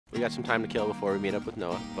got some time to kill before we meet up with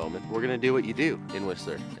Noah Bowman. We're gonna do what you do in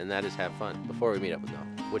Whistler, and that is have fun before we meet up with Noah,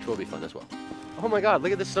 which will be fun as well. Oh my God,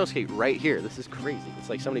 look at this snow skate right here. This is crazy. It's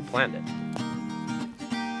like somebody planned it.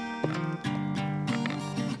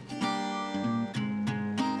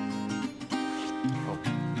 Oh.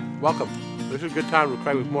 Welcome. This is a good time with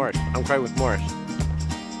Craig McMorris. I'm Craig McMorris.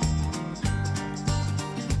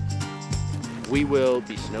 We will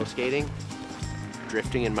be snow skating,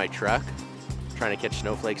 drifting in my truck, trying to catch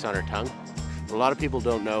snowflakes on our tongue. A lot of people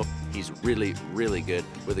don't know he's really, really good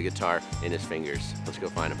with a guitar in his fingers. Let's go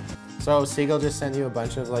find him. So Seagull just sent you a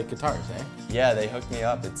bunch of like guitars, eh? Yeah, they hooked me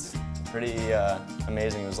up. It's pretty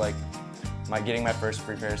amazing. It was like getting my first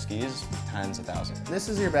free pair of skis times 1,000. This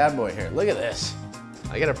is your bad boy here. Look at this.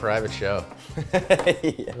 I get a private show Yeah.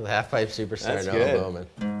 with half-pipe superstar That's Noah good. Bowman.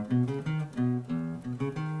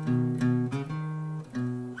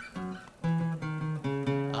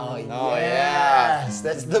 Oh yes,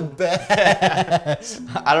 that's the best.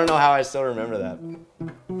 I don't know how I still remember that.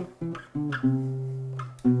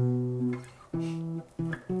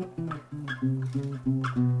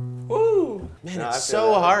 Woo! Man, No, I it's feel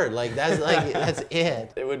so that. hard. Like that's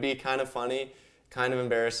it. It would be kind of funny, kind of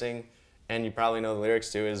embarrassing, and you probably know the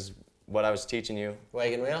lyrics too. Is what I was teaching you.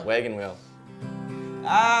 Wagon wheel? Wagon wheel.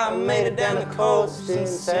 I made it down the coast in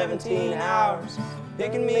 17 hours,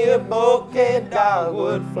 picking me a bouquet of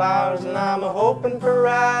dogwood flowers, and I'm hoping for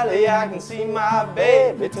Riley I can see my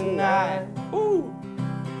baby tonight. Ooh.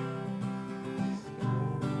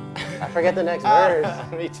 I forget the next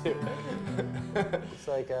verse. Me too. It's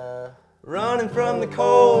like Running from the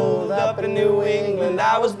cold up in New England,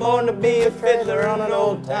 I was born to be a fiddler on an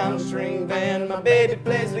old-time string band. My baby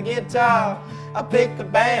plays the guitar, I pick the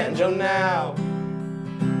banjo now.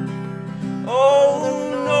 Oh,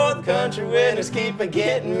 the North Country winters keep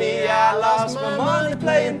getting me. I lost my money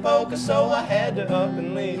playing poker, so I had to up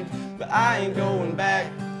and leave. But I ain't going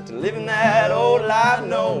back to living that old life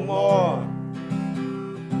no more.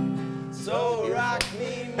 So rock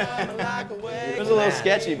me, mama, like a wagon. It was a little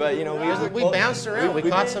sketchy, but you know, We bounced around. We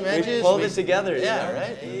caught some edges. We pulled it together. Yeah, you know?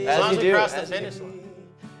 right? As As long as you we do. cross the finish line.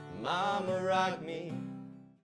 Mama, rock me.